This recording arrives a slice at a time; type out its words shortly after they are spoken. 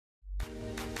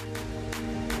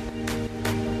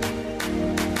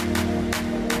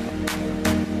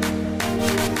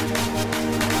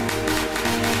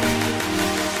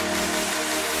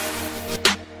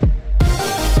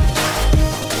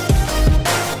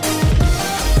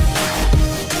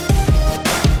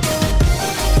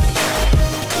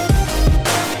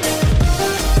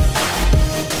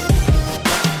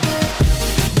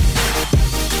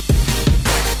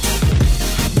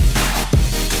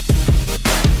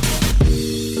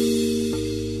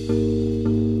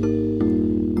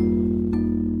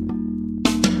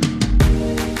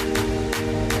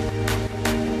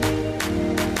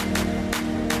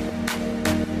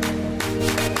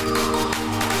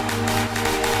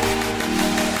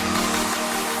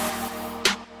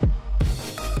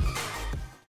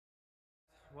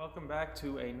Welcome back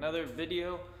to another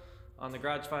video on the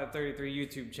Garage 533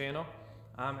 YouTube channel.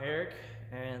 I'm Eric,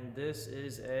 and this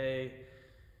is a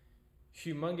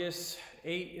humongous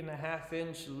 8.5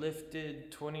 inch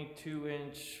lifted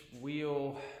 22-inch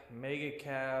wheel mega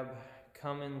cab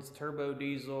Cummins turbo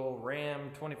diesel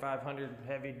Ram 2500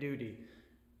 heavy duty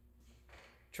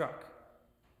truck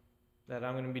that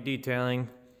I'm going to be detailing,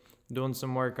 doing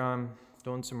some work on,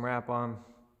 doing some wrap on.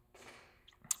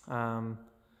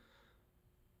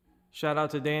 Shout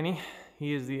out to Danny,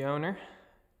 he is the owner.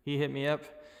 He hit me up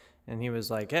and he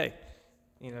was like, hey,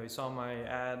 you know, he saw my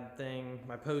ad thing,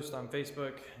 my post on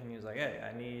Facebook, and he was like, hey,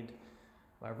 I need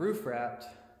my roof wrapped,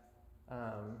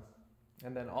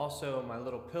 and then also my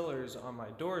little pillars on my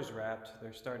doors wrapped.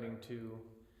 They're starting to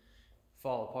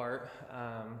fall apart.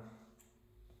 And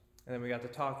then we got to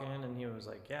talking, and he was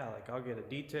like, yeah, like I'll get a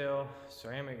detail,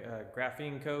 ceramic,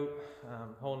 graphene coat,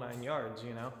 whole 9 yards,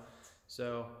 you know.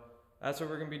 So that's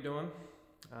what we're gonna be doing.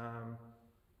 I'm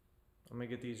gonna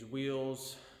get these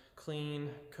wheels clean,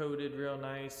 coated real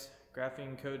nice,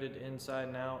 graphene coated inside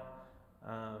and out.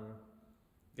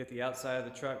 Get the outside of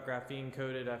the truck graphene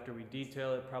coated after we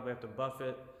detail it, probably have to buff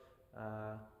it.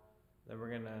 Then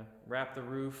we're gonna wrap the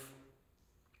roof.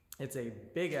 It's a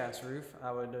big ass roof.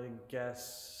 I would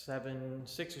guess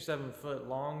 6 or 7 foot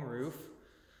long roof.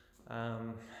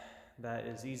 That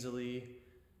is easily,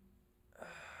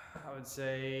 I would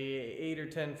say 8 or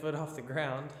 10 foot off the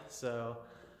ground. So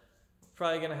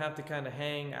probably gonna have to kind of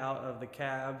hang out of the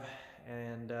cab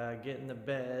and get in the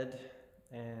bed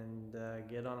and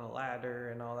get on a ladder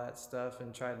and all that stuff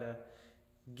and try to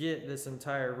get this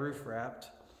entire roof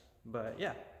wrapped. But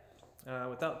yeah,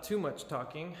 without too much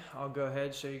talking, I'll go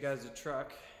ahead, show you guys the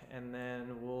truck, and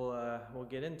then we'll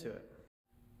get into it.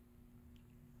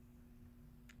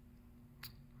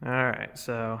 Alright,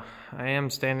 so I am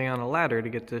standing on a ladder to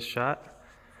get this shot,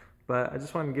 but I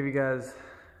just wanted to give you guys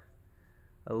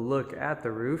a look at the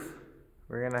roof.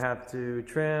 We're gonna have to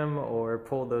trim or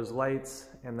pull those lights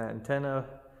and that antenna,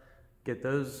 get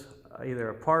those either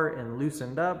apart and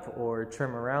loosened up or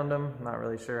trim around them. Not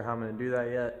really sure how I'm gonna do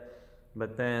that yet,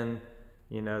 but then,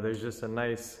 you know, there's just a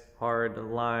nice hard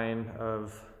line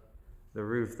of the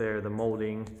roof there. The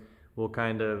molding will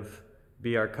kind of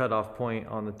be our cutoff point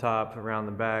on the top, around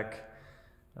the back,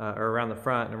 or around the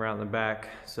front and around the back.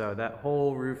 So that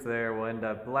whole roof there will end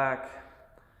up black,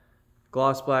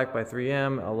 gloss black by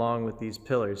 3M, along with these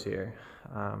pillars here.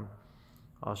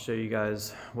 I'll show you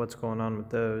guys what's going on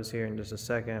with those here in just a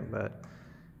second, but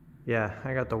yeah,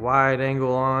 I got the wide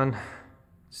angle on,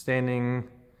 standing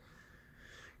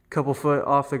a couple foot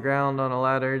off the ground on a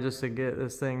ladder just to get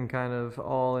this thing kind of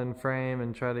all in frame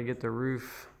and try to get the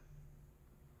roof.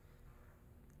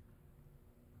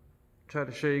 Try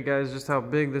to show you guys just how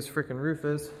big this freaking roof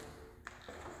is.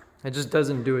 It just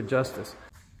doesn't do it justice.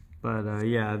 But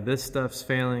yeah, this stuff's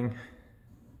failing.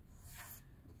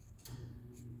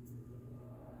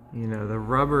 You know, the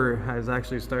rubber has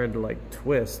actually started to like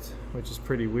twist, which is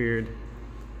pretty weird.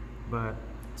 But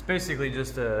it's basically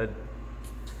just it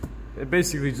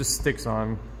basically just sticks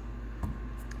on.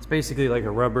 It's basically like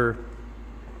a rubber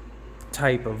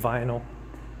type of vinyl.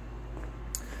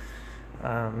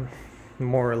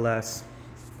 More or less.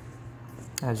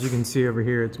 As you can see over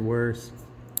here, it's worse.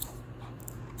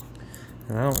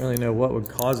 And I don't really know what would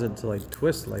cause it to like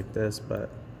twist like this,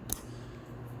 but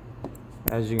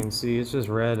as you can see, it's just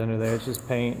red under there. It's just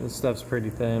paint. This stuff's pretty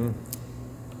thin.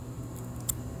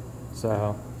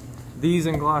 So these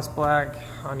in gloss black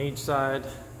on each side,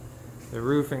 the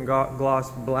roof in gloss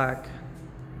black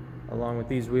along with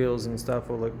these wheels and stuff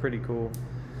will look pretty cool.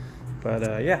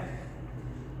 But yeah,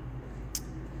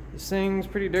 this thing's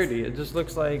pretty dirty. It just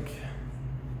looks like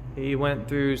he went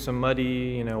through some muddy,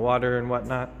 you know, water and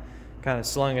whatnot, kind of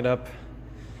slung it up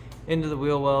into the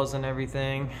wheel wells and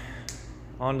everything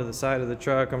onto the side of the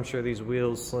truck. I'm sure these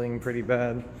wheels sling pretty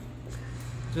bad.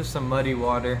 Just some muddy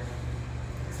water.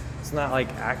 It's not like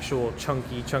actual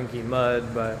chunky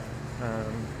mud, but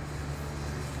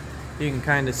you can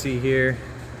kind of see here,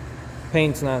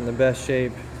 paint's not in the best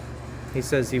shape. He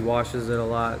says he washes it a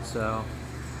lot, so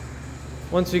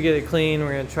once we get it clean,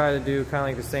 we're gonna try to do kind of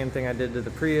like the same thing I did to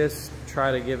the Prius,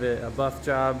 try to give it a buff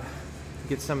job,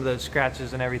 get some of those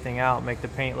scratches and everything out, make the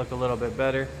paint look a little bit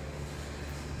better.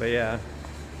 But yeah,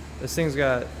 this thing's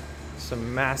got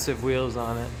some massive wheels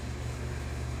on it.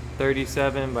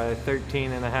 37 by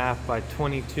 13.5 by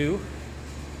 22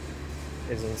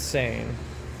 is insane.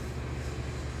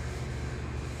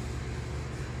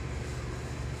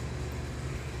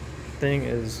 Thing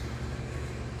is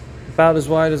about as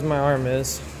wide as my arm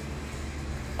is.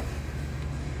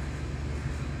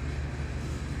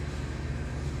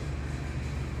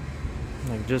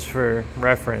 just for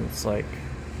reference, like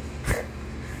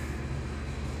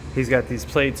he's got these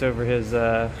plates over his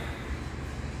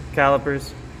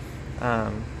calipers.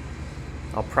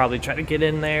 I'll probably try to get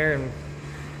in there and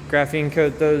graphene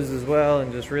coat those as well,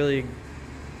 and just really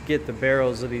get the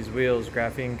barrels of these wheels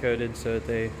graphene coated so that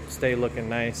they stay looking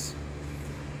nice.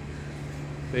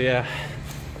 But yeah,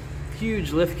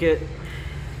 huge lift kit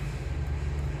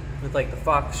with like the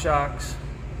Fox shocks,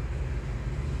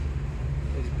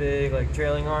 these big like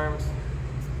trailing arms.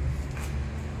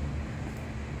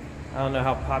 I don't know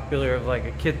how popular of like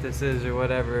a kit this is or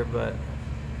whatever, but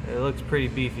it looks pretty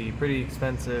beefy, pretty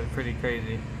expensive, pretty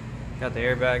crazy. Got the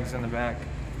airbags in the back.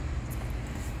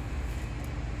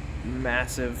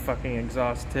 Massive fucking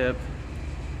exhaust tip.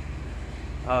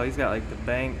 Oh, he's got like the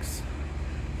Banks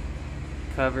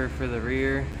cover for the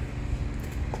rear.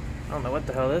 I don't know what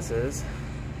the hell this is,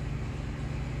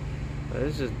 but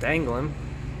it's just dangling.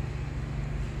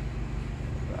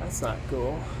 That's not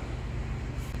cool.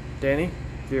 Danny,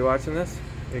 if you're watching this,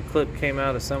 your clip came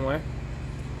out of somewhere.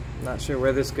 Not sure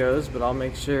where this goes, but I'll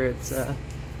make sure it's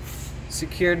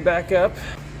secured back up.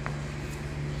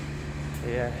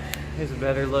 Yeah, here's a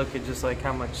better look at just like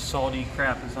how much salty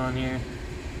crap is on here.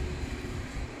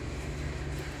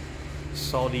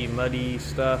 Salty, muddy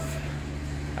stuff.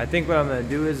 I think what I'm gonna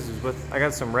do is I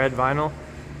got some red vinyl.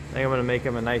 I think I'm gonna make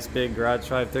him a nice big Garage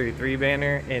 533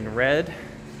 banner in red.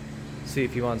 See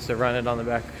if he wants to run it on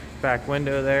the back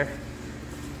window there.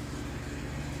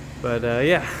 But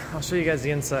yeah, I'll show you guys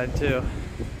the inside too.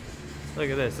 Look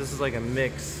at this. This is like a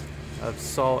mix of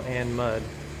salt and mud.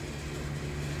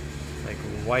 Like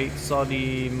white,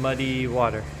 salty, muddy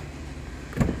water.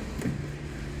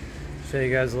 Show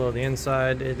you guys a little of the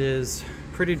inside. It is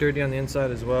pretty dirty on the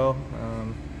inside as well.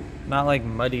 Not like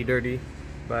muddy dirty,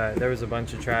 but there was a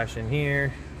bunch of trash in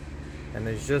here. And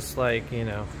there's just like, you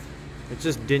know, it's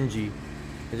just dingy.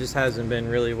 It just hasn't been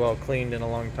really well cleaned in a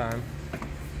long time.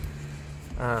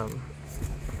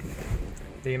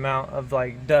 The amount of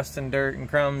like dust and dirt and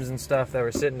crumbs and stuff that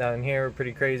were sitting down here were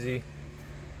pretty crazy.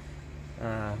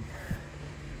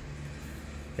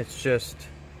 It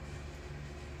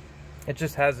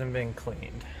just hasn't been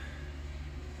cleaned.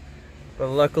 But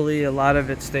luckily a lot of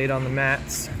it stayed on the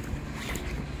mats.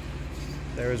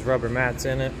 There was rubber mats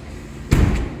in it.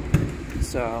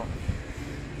 So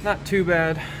not too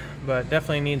bad, but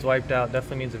definitely needs wiped out,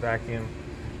 definitely needs a vacuum.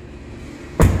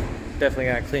 Definitely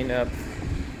gotta clean up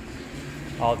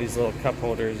all these little cup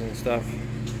holders and stuff,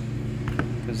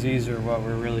 because these are what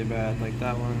were really bad. Like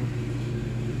that one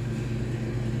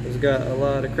has got a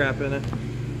lot of crap in it.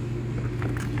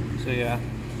 So yeah,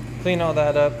 clean all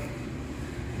that up,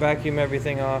 vacuum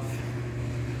everything off.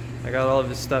 I got all of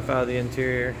this stuff out of the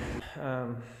interior.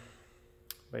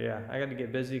 But yeah, I got to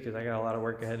get busy because I got a lot of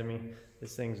work ahead of me.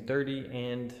 This thing's dirty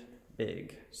and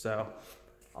big. So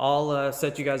I'll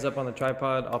set you guys up on the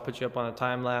tripod. I'll put you up on a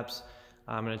time lapse.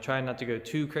 I'm going to try not to go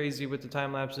too crazy with the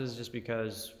time lapses, just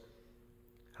because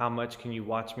how much can you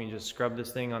watch me just scrub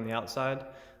this thing on the outside?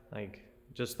 Like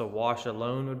just the wash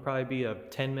alone would probably be a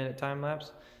 10-minute time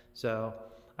lapse. So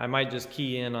I might just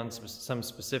key in on some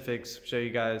specifics, show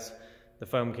you guys the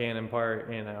foam cannon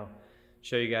part, you know,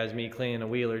 show you guys me cleaning a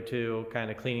wheel or two, kind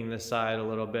of cleaning this side a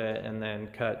little bit, and then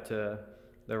cut to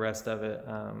the rest of it.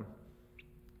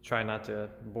 Try not to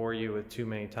bore you with too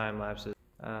many time lapses.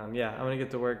 Yeah, I'm gonna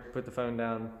get to work, put the phone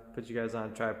down, put you guys on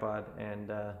a tripod,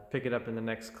 and pick it up in the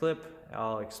next clip.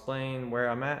 I'll explain where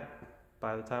I'm at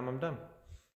by the time I'm done.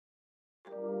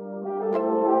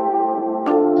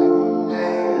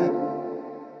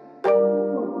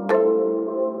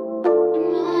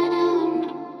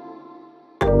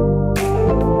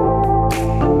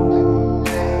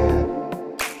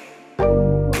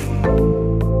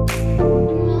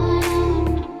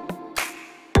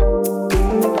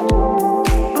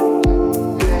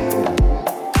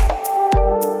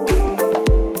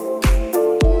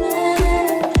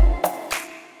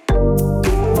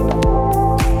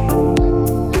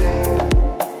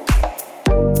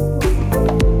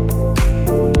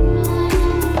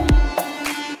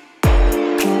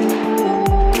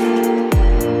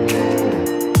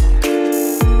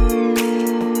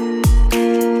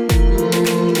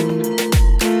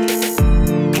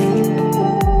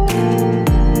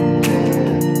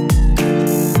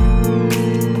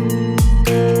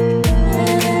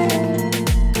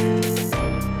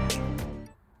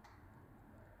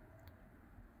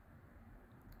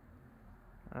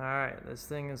 Alright, this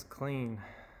thing is clean.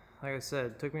 Like I said,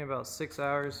 it took me about 6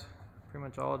 hours, pretty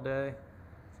much all day,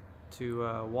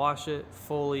 to wash it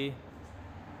fully.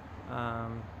 I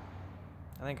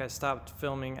I think I stopped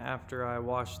filming after I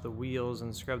washed the wheels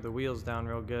and scrubbed the wheels down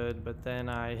real good, but then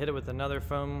I hit it with the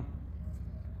foam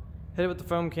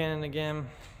cannon again.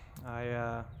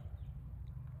 I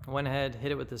went ahead,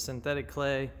 hit it with the synthetic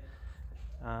clay,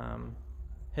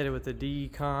 hit it with the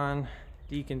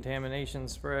decontamination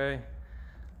spray,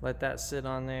 let that sit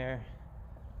on there.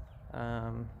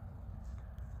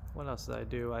 What else did I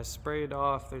do? I sprayed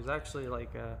off, there's actually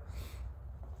like a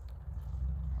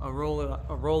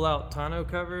roll-out tonneau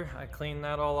cover. I cleaned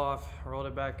that all off, rolled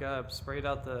it back up, sprayed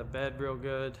out the bed real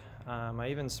good. I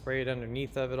even sprayed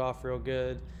underneath of it off real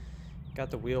good. Got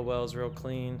the wheel wells real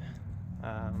clean.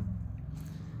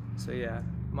 So yeah,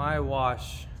 my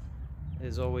wash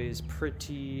is always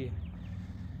pretty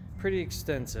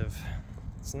extensive.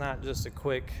 It's not just a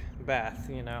quick bath,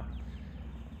 you know.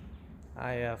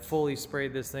 I fully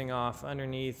sprayed this thing off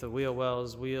underneath the wheel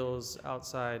wells, wheels,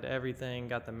 outside, everything.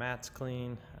 Got the mats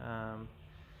clean.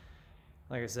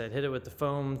 Like I said, hit it with the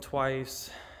foam twice,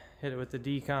 hit it with the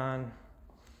decon,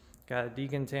 got it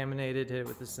decontaminated, hit it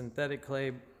with the synthetic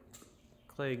clay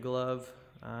glove,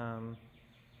 and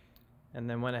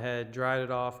then went ahead, dried it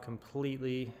off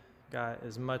completely, got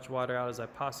as much water out as I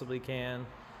possibly can,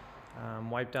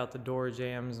 wiped out the door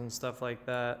jams and stuff like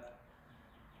that.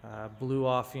 Blew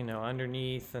off, you know,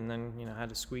 underneath, and then, you know, had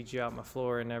to squeegee out my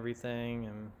floor and everything,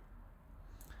 and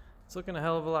it's looking a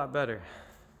hell of a lot better.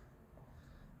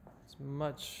 It's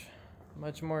much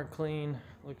more clean,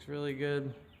 looks really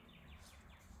good,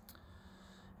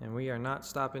 and we are not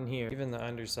stopping here. Even the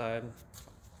underside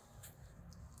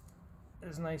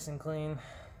is nice and clean.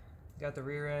 Got the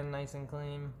rear end nice and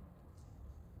clean.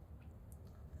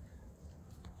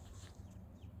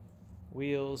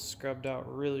 Wheels scrubbed out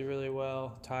really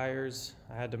well. Tires,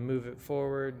 I had to move it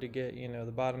forward to get, you know,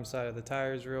 the bottom side of the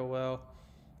tires real well.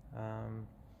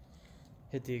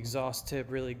 Hit the exhaust tip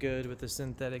really good with the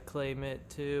synthetic clay mitt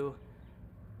too.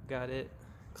 Got it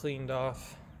cleaned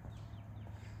off.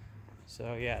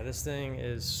 So yeah, this thing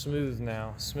is smooth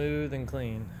now, smooth and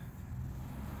clean.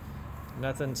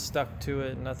 Nothing stuck to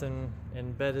it, nothing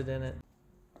embedded in it.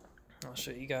 I'll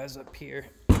show you guys up here.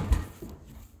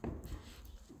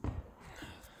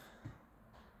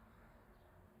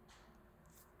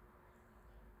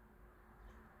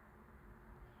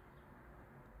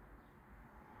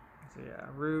 So yeah,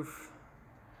 roof,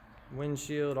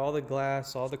 windshield, all the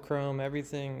glass, all the chrome,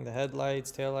 everything, the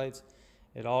headlights, taillights,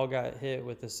 it all got hit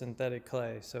with the synthetic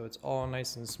clay. So it's all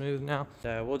nice and smooth now.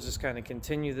 We'll just kind of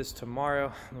continue this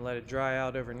tomorrow and let it dry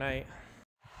out overnight.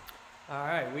 All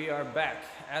right, we are back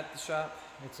at the shop.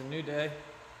 It's a new day.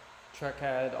 Truck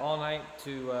had all night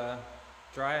to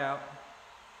dry out.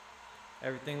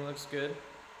 Everything looks good.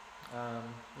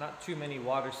 Not too many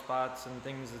water spots and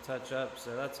things to touch up,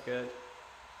 so that's good.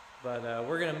 But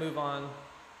we're gonna move on,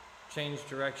 change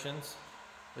directions.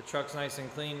 The truck's nice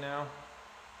and clean now.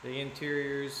 The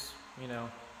interior's, you know,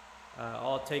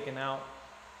 all taken out.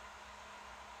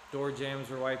 Door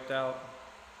jams were wiped out.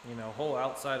 You know, whole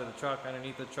outside of the truck,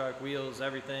 underneath the truck, wheels,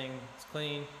 everything is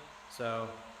clean. So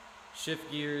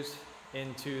shift gears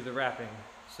into the wrapping.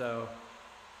 So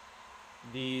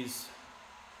these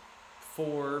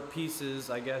 4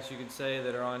 pieces, I guess you could say,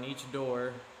 that are on each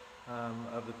door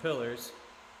of the pillars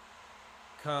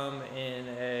come in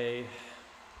a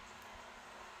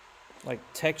like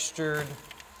textured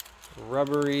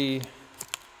rubbery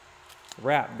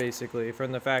wrap, basically,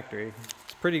 from the factory.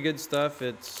 It's pretty good stuff.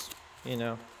 It's, you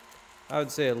know, I would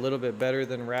say a little bit better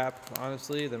than wrap,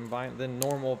 honestly, than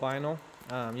normal vinyl.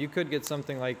 You could get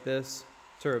something like this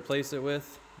to replace it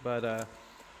with, but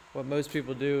what most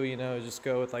people do, you know, is just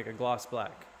go with like a gloss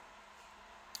black.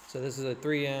 So this is a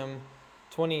 3M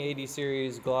 2080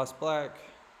 series gloss black.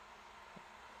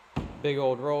 Big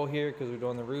old roll here because we're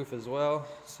doing the roof as well.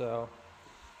 So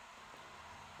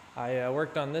I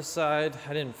worked on this side.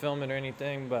 I didn't film it or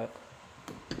anything, but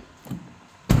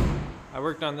I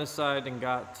worked on this side and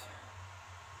got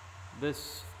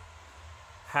this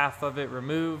half of it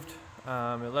removed.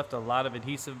 It left a lot of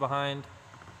adhesive behind.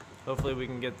 Hopefully we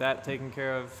can get that taken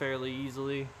care of fairly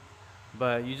easily.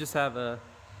 But you just have a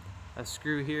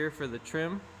screw here for the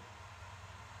trim.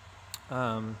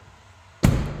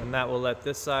 And that will let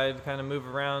this side kind of move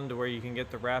around to where you can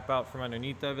get the wrap out from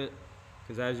underneath of it.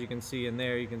 Because as you can see in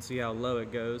there, you can see how low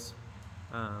it goes.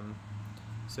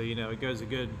 So, you know, it goes a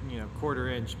good, you know,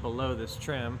 1/4 inch below this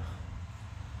trim.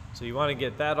 So you want to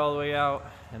get that all the way out,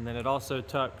 and then it also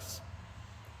tucks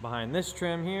behind this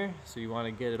trim here. So you want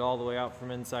to get it all the way out from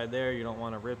inside there. You don't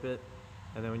want to rip it.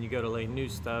 And then when you go to lay new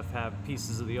stuff, have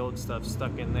pieces of the old stuff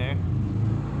stuck in there.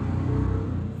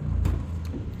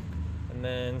 And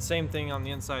then same thing on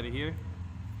the inside of here.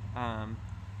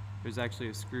 There's actually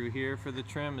a screw here for the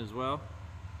trim as well.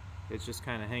 It's just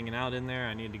kind of hanging out in there.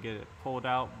 I need to get it pulled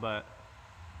out, but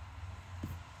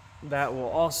that will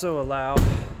also allow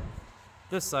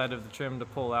this side of the trim to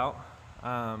pull out.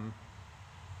 And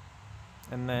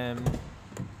then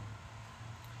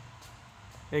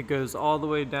it goes all the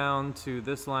way down to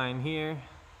this line here.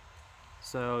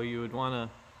 So you would want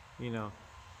to, you know,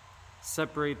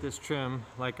 separate this trim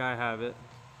like I have it.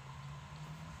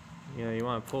 You know, you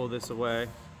want to pull this away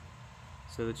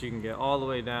so that you can get all the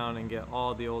way down and get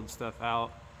all the old stuff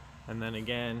out. And then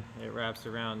again, it wraps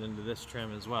around into this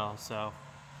trim as well. So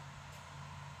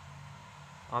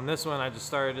on this one, I just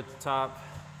started at the top,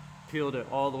 peeled it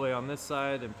all the way on this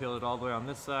side and peeled it all the way on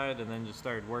this side, and then just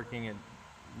started working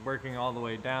all the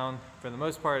way down. For the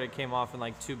most part, it came off in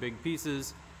like 2 big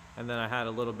pieces, and then I had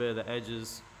a little bit of the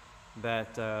edges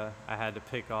that I had to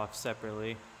pick off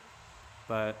separately.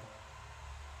 But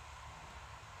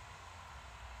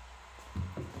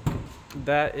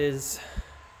that is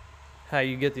how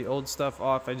you get the old stuff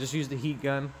off. I just used a heat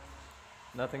gun,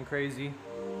 nothing crazy.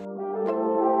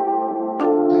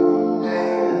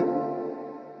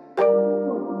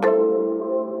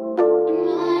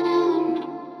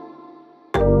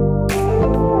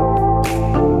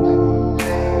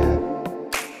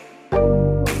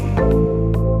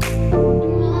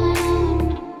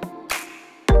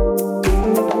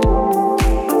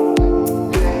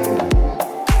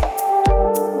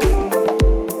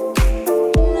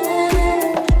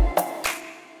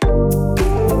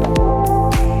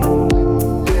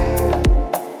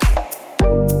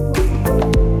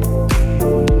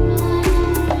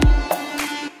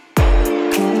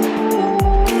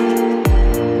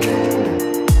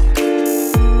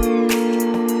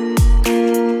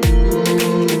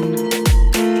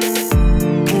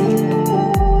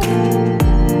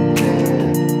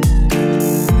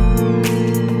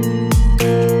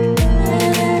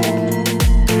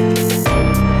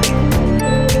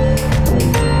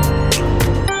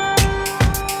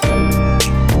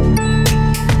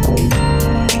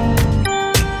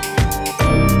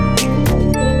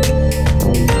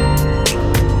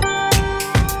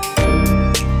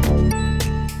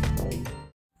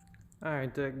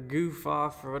 Alright, that goof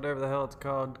off, or whatever the hell it's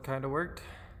called, kind of worked.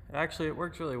 Actually, it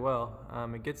works really well.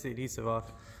 It gets the adhesive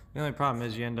off. The only problem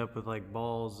is you end up with like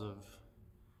balls of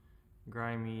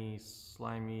grimy,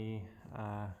 slimy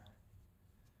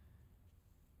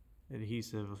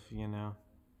adhesive, you know.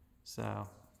 So,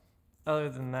 other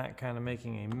than that kind of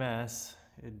making a mess,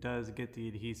 it does get the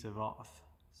adhesive off.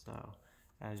 So,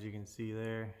 as you can see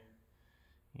there,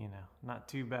 you know, not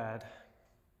too bad.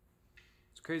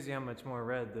 It's crazy how much more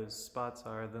red those spots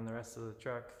are than the rest of the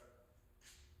truck.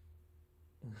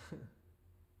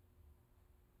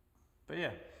 But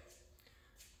yeah,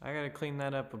 I gotta clean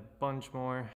that up a bunch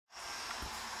more.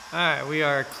 Alright, we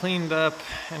are cleaned up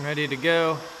and ready to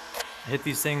go. I hit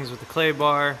these things with a clay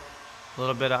bar, a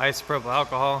little bit of isopropyl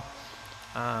alcohol.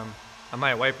 I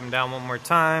might wipe them down one more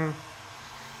time,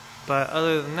 but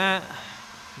other than that,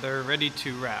 they're ready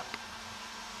to wrap.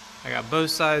 I got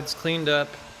both sides cleaned up.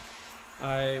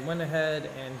 I went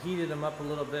ahead and heated them up a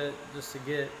little bit just to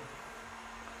get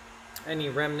any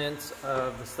remnants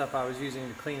of the stuff I was using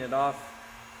to clean it off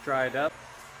dried up.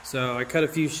 So I cut a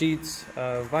few sheets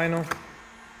of vinyl.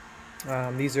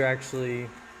 These are actually,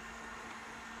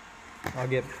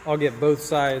 I'll get both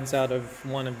sides out of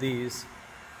one of these.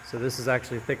 So this is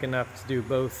actually thick enough to do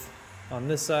both on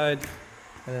this side,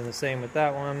 and then the same with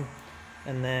that one.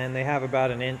 And then they have about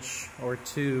 1 inch or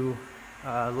 2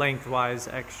 lengthwise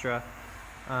extra.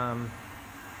 I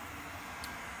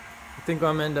think what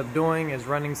I'm gonna end up doing is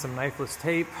running some knifeless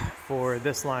tape for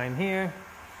this line here,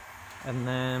 and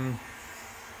then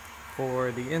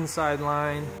for the inside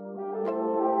line,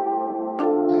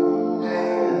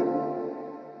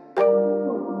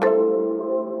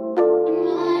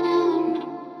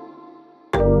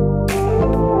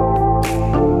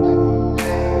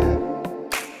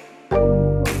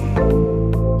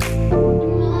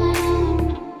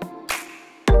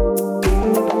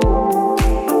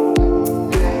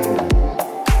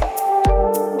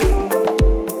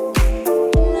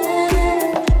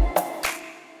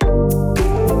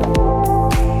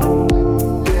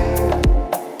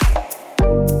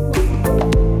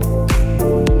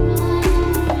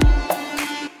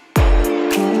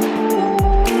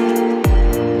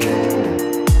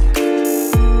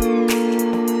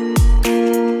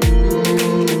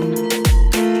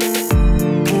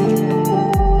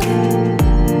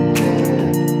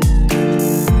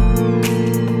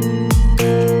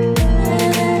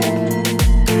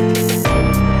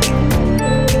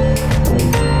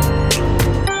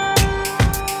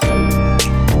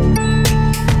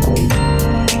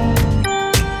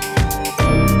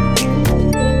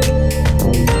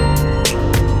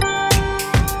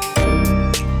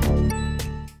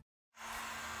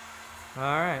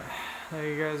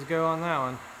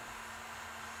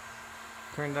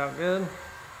 turned out good.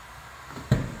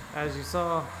 As you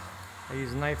saw, I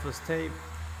used knifeless tape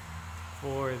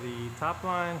for the top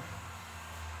line,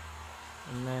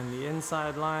 and then the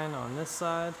inside line on this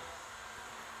side,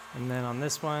 and then on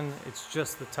this one it's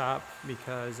just the top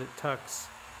because it tucks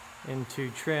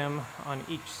into trim on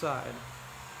each side.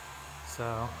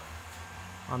 So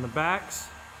on the backs,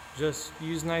 just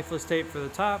use knifeless tape for the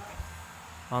top.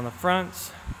 On the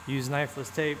fronts, use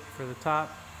knifeless tape for the top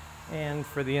and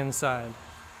for the inside.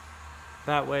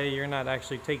 That way you're not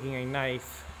actually taking a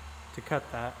knife to cut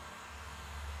that,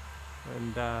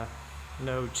 and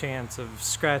no chance of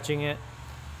scratching it.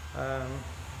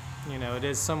 You know, it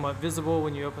is somewhat visible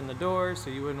when you open the door, so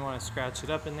you wouldn't want to scratch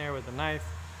it up in there with a knife.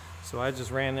 So I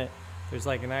just ran it. There's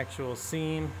like an actual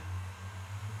seam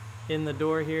in the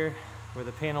door here where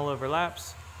the panel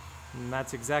overlaps, and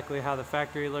that's exactly how the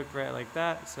factory looked, right like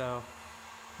that. So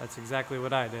that's exactly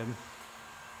what I did.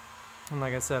 And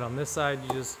like I said, on this side you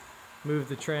just move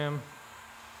the trim,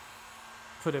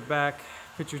 put it back,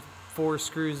 put your 4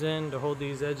 screws in to hold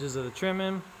these edges of the trim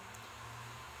in,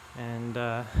 and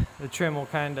the trim will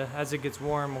kind of, as it gets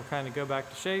warm, will kind of go back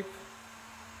to shape.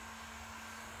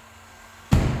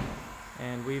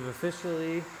 And we've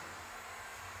officially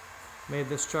made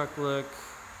this truck look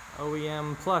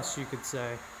OEM plus, you could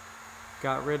say.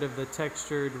 Got rid of the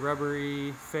textured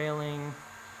rubbery failing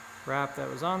wrap that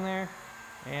was on there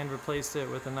and replaced it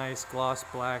with a nice gloss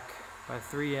black by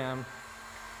 3M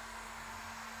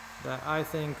that I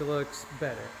think looks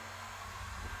better.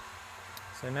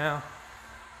 So now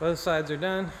both sides are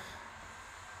done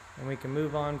and we can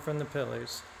move on from the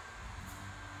pillars.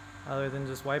 Other than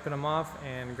just wiping them off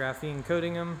and graphene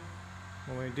coating them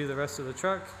when we do the rest of the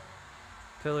truck,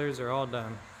 pillars are all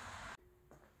done.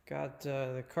 Got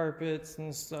the carpets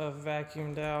and stuff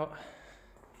vacuumed out.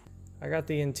 I got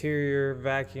the interior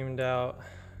vacuumed out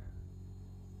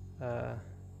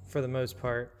for the most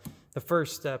part. The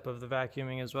first step of the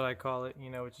vacuuming is what I call it, you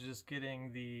know, which is just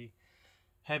getting the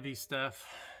heavy stuff,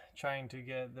 trying to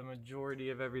get the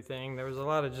majority of everything. There was a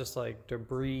lot of just like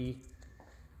debris,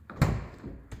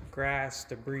 grass,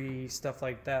 debris, stuff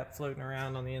like that floating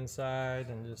around on the inside,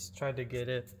 and just tried to get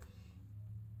it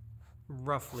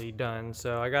roughly done.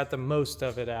 So I got the most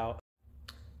of it out.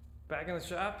 Back in the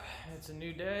shop, it's a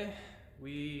new day.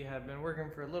 We have been working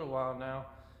for a little while now,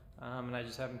 and I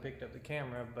just haven't picked up the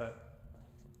camera, but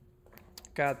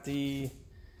got the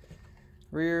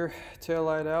rear tail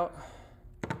light out.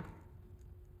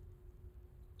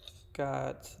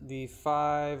 Got the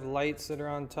 5 lights that are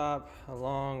on top,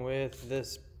 along with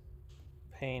this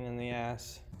pain in the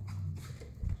ass.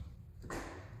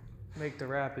 Make the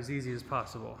wrap as easy as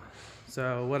possible.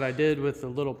 So what I did with the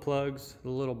little plugs, the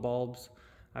little bulbs,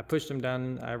 I pushed them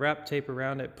down, I wrapped tape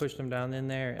around it, pushed them down in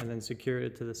there, and then secured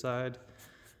it to the side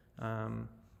on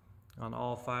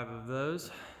all 5 of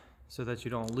those, so that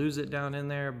you don't lose it down in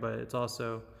there, but it's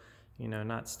also, you know,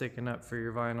 not sticking up for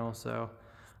your vinyl. So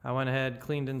I went ahead,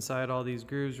 cleaned inside all these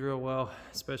grooves real well,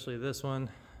 especially this one,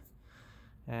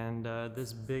 and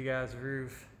this big ass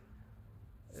roof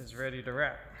is ready to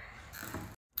wrap.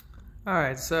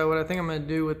 Alright, so what I think I'm going to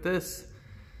do with this,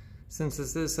 since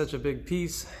this is such a big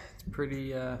piece, it's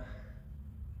pretty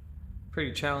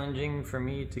challenging for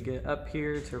me to get up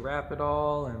here to wrap it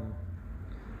all, and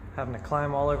having to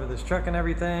climb all over this truck and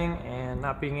everything, and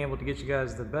not being able to get you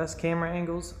guys the best camera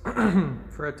angles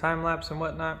for a time lapse and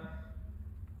whatnot.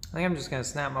 I think I'm just going to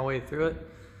snap my way through it.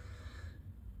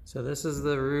 So this is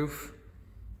the roof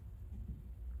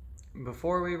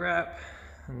before we wrap,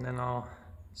 and then I'll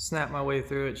snap my way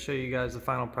through it, show you guys the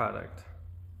final product.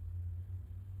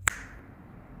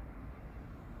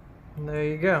 And there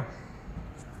you go.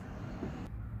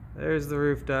 There's the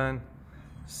roof done.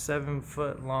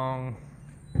 7-foot long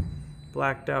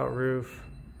blacked out roof.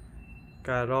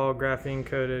 Got it all graphene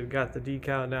coated, got the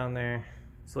decal down there.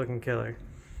 It's looking killer.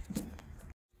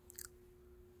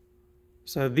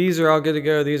 So these are all good to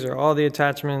go. These are all the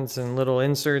attachments and little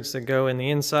inserts that go in the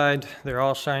inside. They're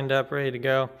all shined up, ready to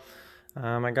go.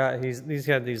 He's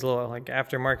got these little like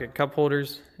aftermarket cup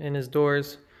holders in his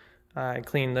doors. I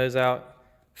cleaned those out,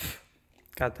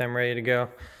 got them ready to go.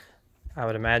 I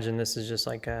would imagine this is just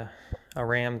like a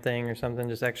RAM thing or something,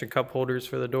 just extra cup holders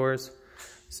for the doors.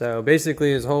 So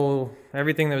basically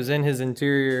everything that was in his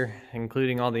interior,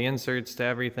 including all the inserts to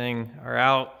everything, are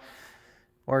out,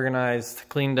 organized,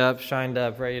 cleaned up, shined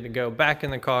up, ready to go back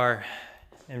in the car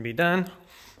and be done.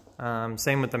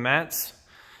 Same with the mats.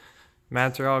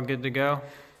 Mats are all good to go.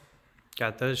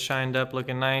 Got those shined up,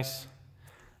 looking nice.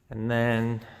 And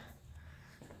then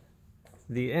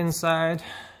the inside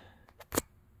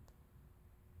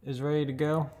is ready to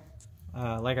go.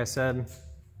 Like I said,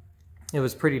 it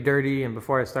was pretty dirty, and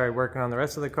before I started working on the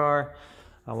rest of the car,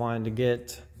 I wanted to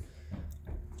get,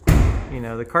 you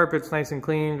know, the carpets nice and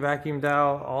clean, vacuumed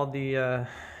out, all the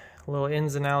little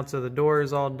ins and outs of the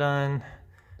doors all done.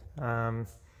 I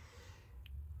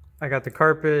got the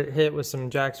carpet hit with some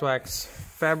Jax Wax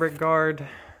fabric guard.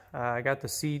 I got the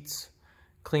seats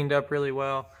cleaned up really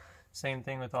well. Same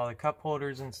thing with all the cup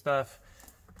holders and stuff,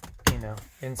 you know,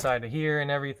 inside of here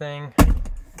and everything.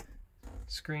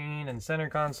 Screen and center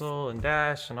console and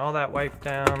dash and all that wiped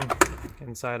down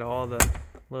inside of all the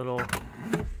little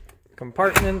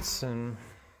compartments, and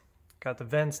got the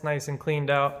vents nice and cleaned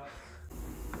out.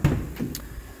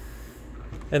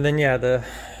 And then yeah, the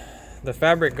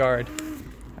fabric guard,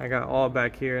 I got all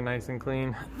back here nice and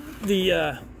clean.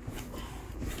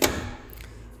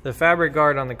 The fabric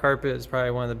guard on the carpet is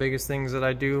probably one of the biggest things that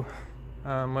I do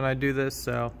when I do this.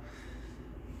 So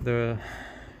the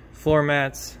floor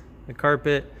mats, the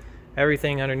carpet,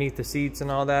 everything underneath the seats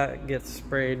and all that gets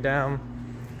sprayed down.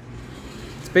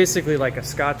 It's basically like a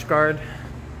Scotch guard.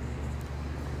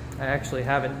 I actually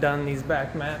haven't done these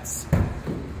back mats.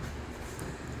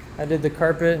 I did the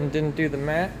carpet and didn't do the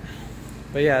mat.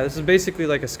 But yeah, this is basically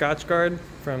like a Scotch guard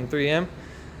from 3M.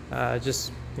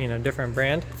 Just, you know, different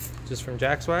brand, just from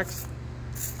Jax Wax.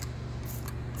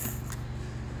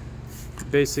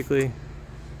 Basically,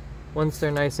 once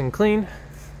they're nice and clean,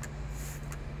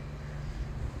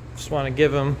 just want to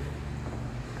give them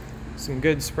some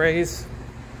good sprays,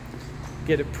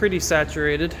 get it pretty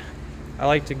saturated. I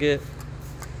like to get,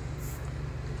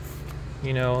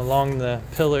 you know, along the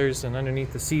pillars and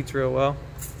underneath the seats real well.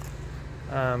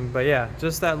 But yeah,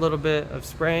 just that little bit of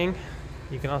spraying.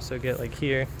 You can also get like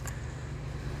here.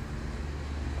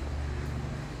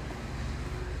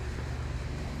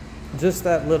 Just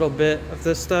that little bit of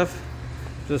this stuff,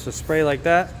 just a spray like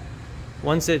that.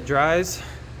 Once it dries,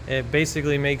 it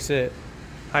basically makes it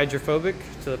hydrophobic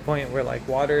to the point where like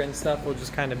water and stuff will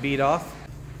just kind of bead off.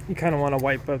 You kind of want to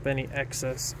wipe up any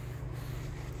excess.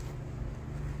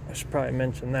 I should probably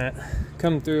mention that.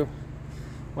 Come through,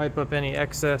 wipe up any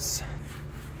excess.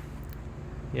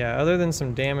 Yeah, other than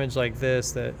some damage like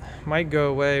this that might go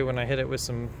away when I hit it with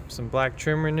some black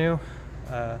trim renew,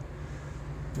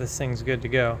 this thing's good to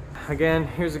go. Again,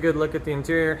 here's a good look at the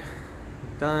interior.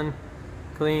 Done,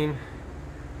 clean.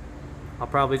 I'll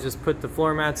probably just put the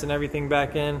floor mats and everything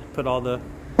back in, put all the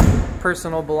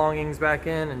personal belongings back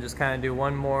in, and just kind of do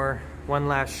one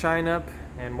last shine up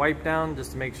and wipe down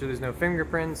just to make sure there's no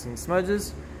fingerprints and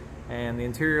smudges, and the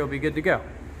interior will be good to go.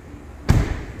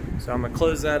 So I'm gonna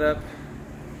close that up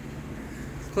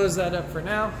for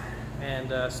now,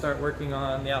 and start working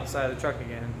on the outside of the truck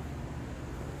again.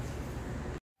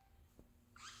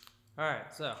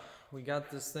 Alright, so we got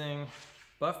this thing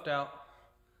buffed out.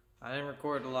 I didn't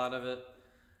record a lot of it.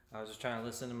 I was just trying to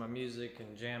listen to my music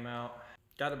and jam out.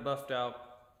 Got it buffed out,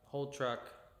 whole truck,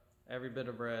 every bit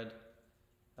of red.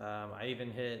 I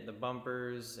even hit the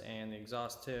bumpers and the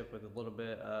exhaust tip with a little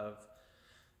bit of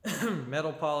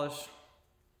metal polish.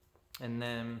 And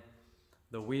then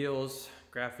the wheels,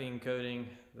 graphene coating,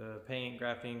 the paint,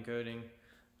 graphene coating.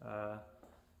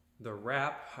 The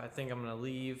wrap, I think I'm gonna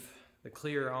leave the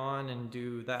clear on and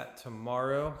do that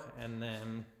tomorrow. And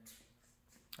then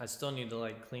I still need to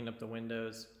like clean up the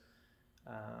windows.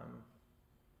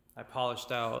 I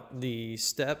polished out the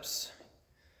steps.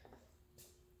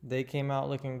 They came out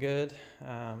looking good.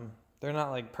 They're not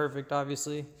like perfect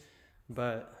obviously,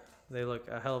 but they look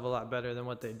a hell of a lot better than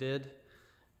what they did.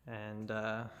 And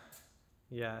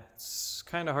yeah, it's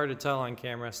kind of hard to tell on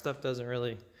camera. Stuff doesn't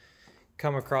really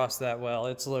come across that well.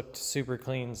 It's looked super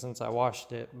clean since I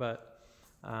washed it, but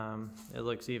it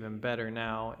looks even better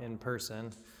now in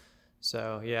person.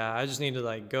 So yeah, I just need to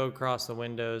like go across the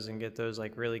windows and get those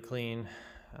like really clean.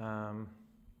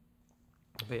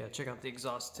 But yeah, check out the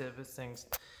exhaust tip. This thing's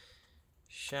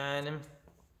shining.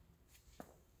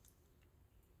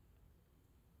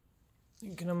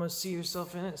 You can almost see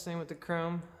yourself in it. Same with the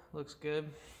chrome. Looks good.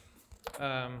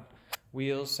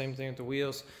 Wheels, same thing with the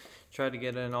wheels. Try to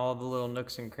get in all the little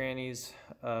nooks and crannies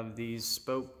of these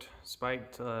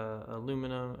spiked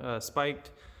aluminum, spiked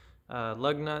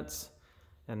lug nuts.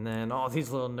 And then all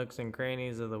these little nooks and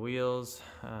crannies of the wheels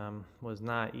was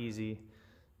not easy.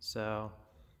 So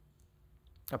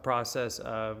a process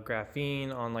of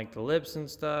graphene on like the lips and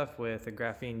stuff with a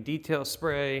graphene detail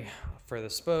spray for the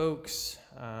spokes.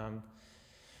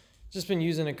 Just been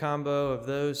using a combo of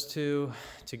those two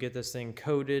to get this thing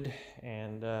coated,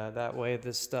 and that way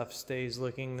this stuff stays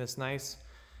looking this nice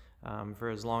for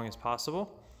as long as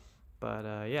possible.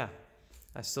 But yeah,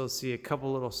 I still see a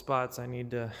couple little spots I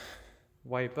need to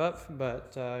wipe up,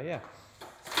 but yeah.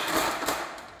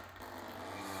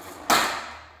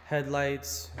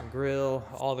 headlights, grill,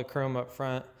 all the chrome up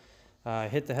front.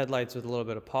 Hit the headlights with a little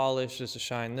bit of polish just to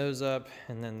shine those up,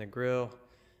 and then the grill.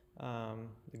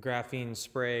 The graphene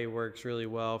spray works really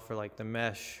well for like the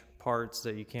mesh parts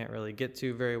that you can't really get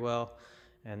to very well.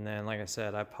 And then, like I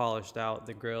said, I polished out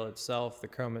the grill itself, the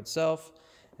chrome itself,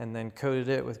 and then coated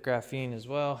it with graphene as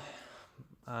well.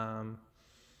 I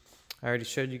already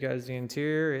showed you guys the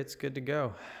interior. It's good to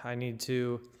go. I need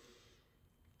to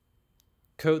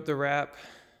coat the wrap,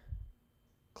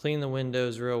 clean the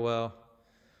windows real well,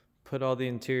 put all the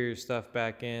interior stuff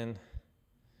back in,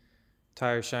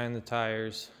 tire shine the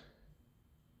tires,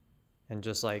 and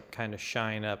just like kind of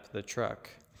shine up the truck.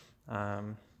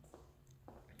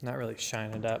 Not really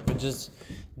shine it up, but just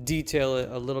detail it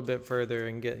a little bit further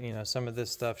and get, you know, some of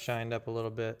this stuff shined up a little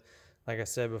bit. Like I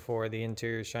said before, the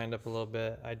interior shined up a little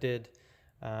bit. I did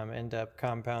end up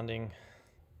compounding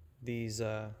these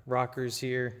rockers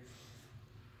here.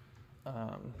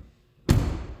 And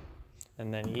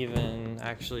then even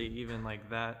like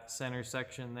that center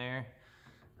section there,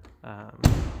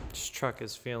 this truck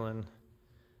is feeling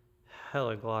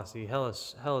hella glossy,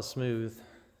 hella smooth.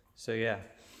 So yeah,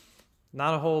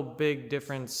 not a whole big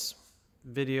difference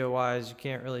video wise. You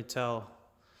can't really tell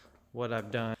what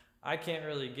I've done. I can't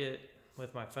really get,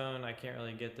 with my phone, I can't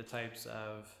really get the types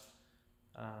of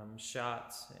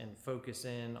shots and focus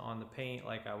in on the paint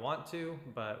like I want to,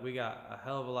 but we got a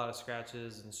hell of a lot of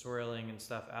scratches and swirling and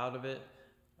stuff out of it.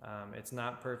 It's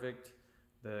not perfect.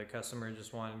 The customer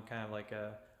just wanted kind of like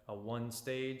a one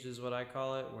stage is what I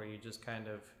call it, where you just kind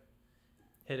of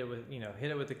hit it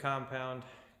with the compound,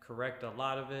 correct a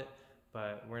lot of it,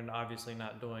 but we're obviously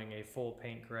not doing a full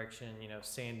paint correction, you know,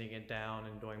 sanding it down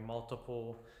and doing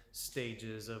multiple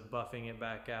stages of buffing it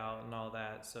back out and all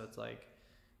that. So it's like,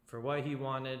 for what he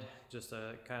wanted, just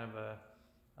a kind of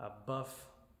a buff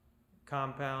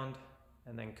compound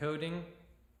and then coating,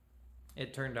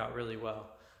 it turned out really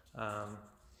well.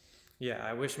 Yeah,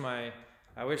 I wish I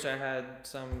had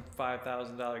some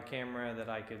 $5,000 camera that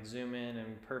I could zoom in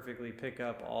and perfectly pick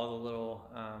up all the little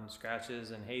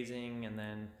scratches and hazing, and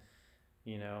then,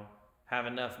 you know, have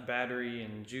enough battery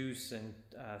and juice and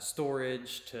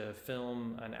storage to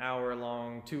film an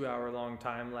hour-long, 2-hour-long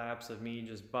time lapse of me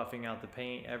just buffing out the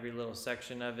paint, every little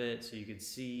section of it, so you could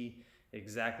see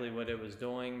exactly what it was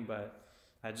doing. But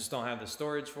I just don't have the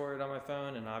storage for it on my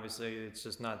phone, and obviously it's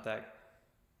just not that,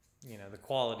 you know, the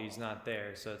quality's not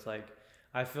there. So it's like,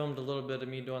 I filmed a little bit of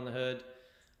me doing the hood.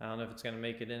 I don't know if it's gonna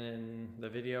make it in the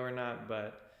video or not,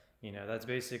 but you know, that's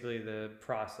basically the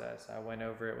process. I went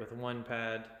over it with one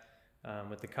pad,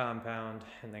 with the compound,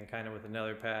 and then kind of with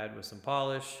another pad with some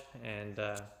polish, and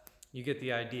you get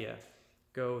the idea.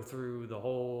 Go through the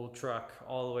whole truck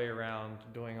all the way around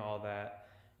doing all that,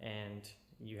 and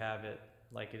you have it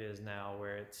like it is now,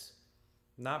 where it's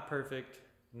not perfect,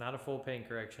 not a full paint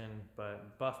correction,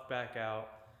 but buffed back out,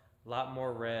 a lot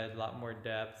more red, a lot more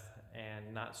depth,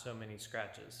 and not so many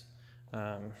scratches.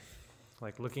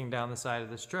 Like looking down the side of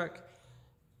this truck,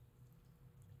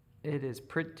 it is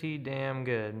pretty damn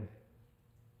good.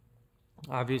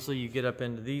 Obviously you get up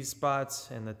into these spots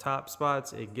and the top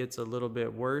spots, it gets a little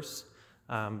bit worse,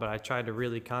 but I tried to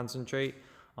really concentrate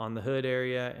on the hood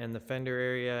area and the fender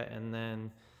area, and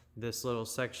then this little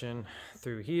section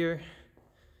through here,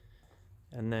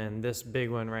 and then this big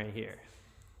one right here.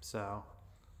 So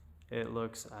it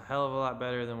looks a hell of a lot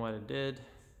better than what it did,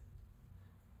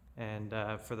 and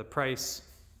for the price,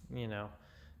 you know,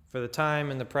 for the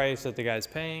time and the price that the guy's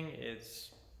paying,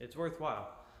 it's worthwhile.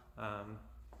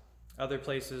 Other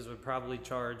places would probably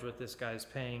charge what this guy's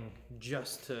paying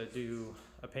just to do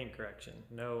a paint correction.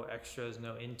 No extras,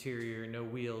 no interior, no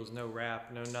wheels, no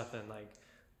wrap, no nothing. Like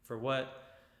for what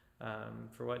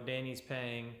Danny's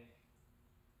paying,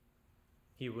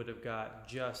 he would have got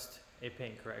just a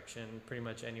paint correction pretty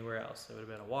much anywhere else. It would have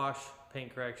been a wash,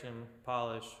 paint correction,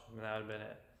 polish, and that would have been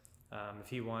it. If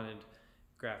he wanted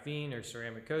graphene or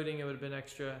ceramic coating, it would have been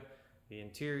extra. The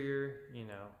interior, you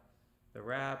know, the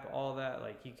wrap, all that,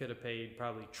 like he could have paid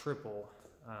probably triple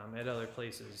at other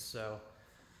places. So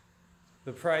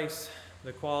the price,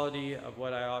 the quality of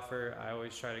what I offer, I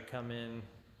always try to come in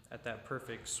at that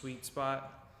perfect sweet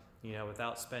spot, you know,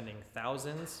 without spending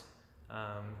thousands.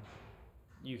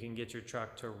 You can get your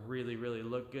truck to really, really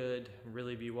look good,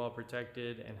 really be well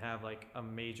protected, and have like a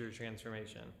major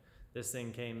transformation. This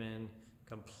thing came in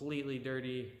completely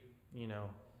dirty, you know,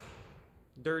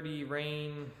 dirty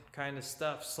rain kind of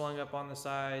stuff slung up on the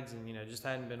sides, and you know, just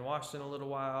hadn't been washed in a little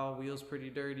while. Wheels pretty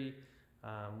dirty,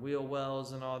 wheel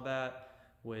wells and all that,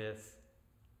 with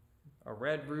a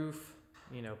red roof,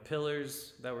 you know,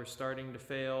 pillars that were starting to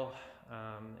fail,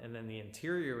 and then the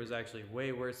interior was actually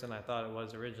way worse than I thought it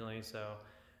was originally. So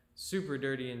super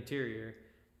dirty interior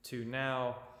to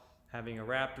now having a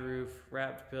wrapped roof,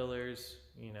 wrapped pillars,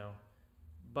 you know,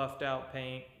 buffed out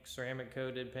paint, ceramic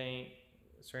coated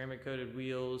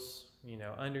wheels, you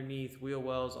know, underneath wheel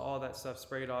wells, all that stuff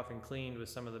sprayed off and cleaned with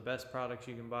some of the best products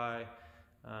you can buy.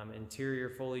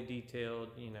 Interior fully detailed,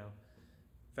 you know,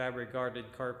 fabric guarded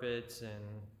carpets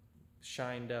and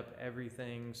shined up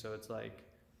everything. So it's like,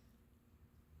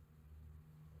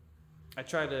 I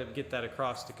try to get that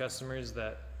across to customers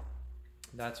that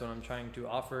that's what I'm trying to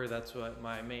offer. That's what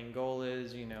my main goal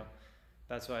is, you know,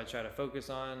 that's what I try to focus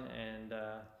on. And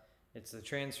it's the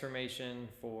transformation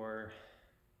for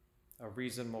a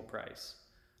reasonable price.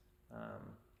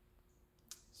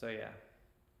 So yeah,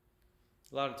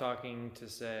 a lot of talking to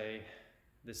say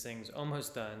this thing's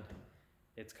almost done.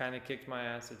 It's kind of kicked my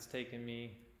ass. It's taken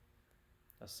me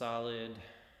a solid,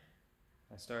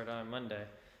 I started on Monday.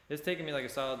 It's taken me like a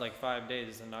solid 5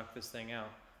 days to knock this thing out.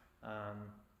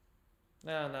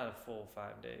 No, not a full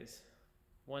 5 days.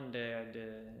 One day I did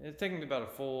it. It's taken me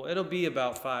about it'll be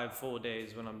about 5 full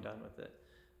days when I'm done with it.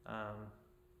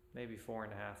 Maybe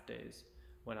 4.5 days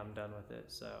when I'm done with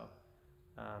it. So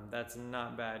that's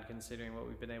not bad considering what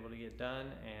we've been able to get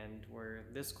done, and we're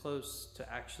this close to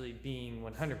actually being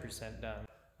 100% done.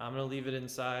 I'm gonna leave it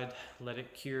inside, let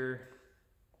it cure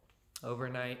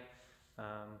overnight.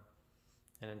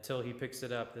 And until he picks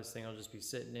it up, this thing will just be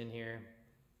sitting in here,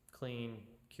 clean,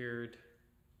 cured,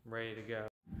 ready to go.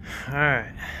 All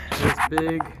right, this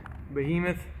big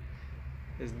behemoth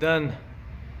is done.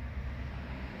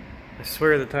 I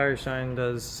swear the tire shine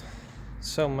does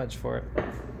so much for it.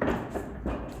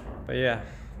 But yeah,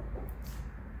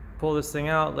 pull this thing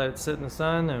out, let it sit in the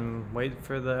sun, and wait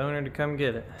for the owner to come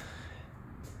get it.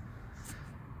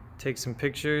 Take some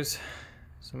pictures,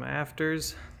 some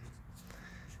afters,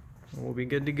 and we'll be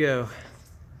good to go.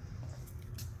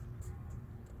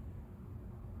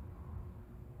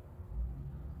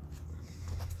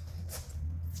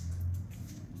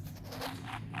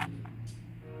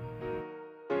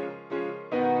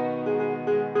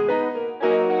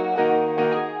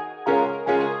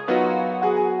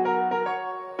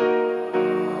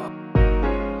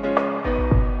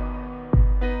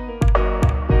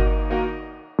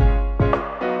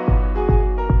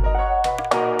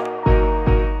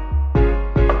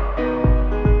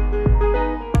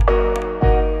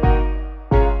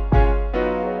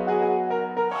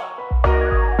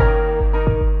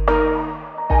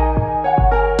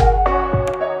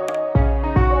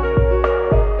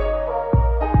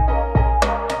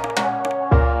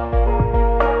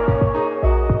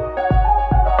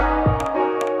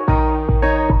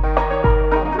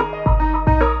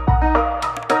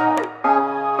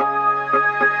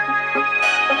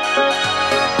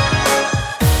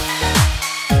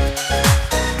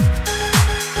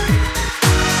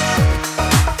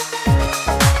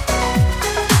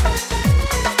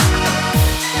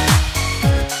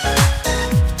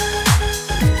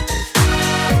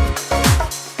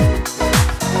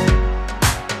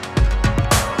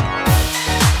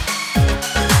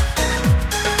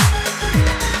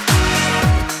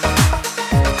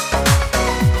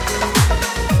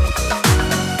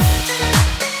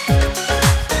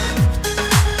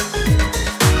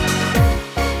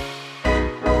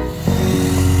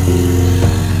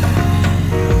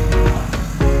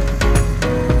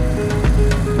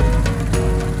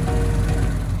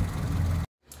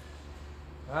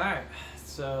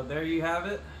 So there you have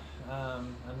it.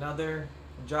 Another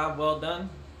job well done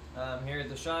here at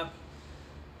the shop.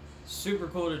 Super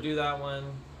cool to do that one.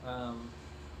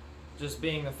 Just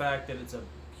being the fact that it's a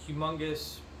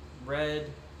humongous, red,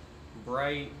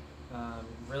 bright,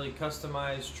 really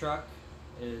customized truck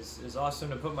is awesome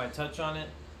to put my touch on it.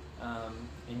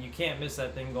 And you can't miss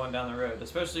that thing going down the road,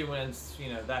 especially when it's,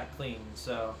 you know, that clean.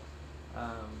 So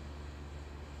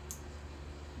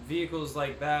vehicles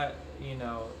like that, you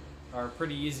know, are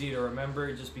pretty easy to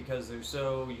remember just because they're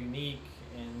so unique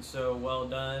and so well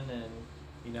done. And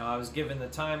you know, I was given the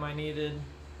time I needed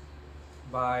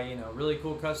by, you know, a really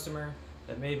cool customer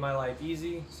that made my life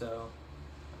easy. So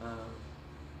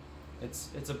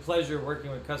it's a pleasure working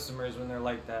with customers when they're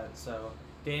like that. So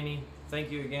Danny,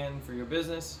 thank you again for your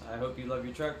business. I hope you love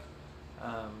your truck.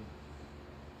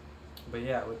 But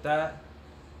yeah, with that,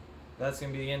 that's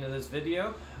gonna be the end of this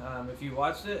video. If you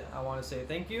watched it, I want to say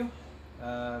thank you.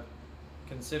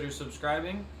 Consider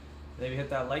subscribing. Maybe hit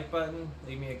that like button,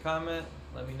 leave me a comment,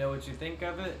 let me know what you think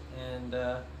of it, and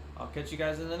I'll catch you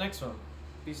guys in the next one.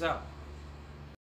 Peace out.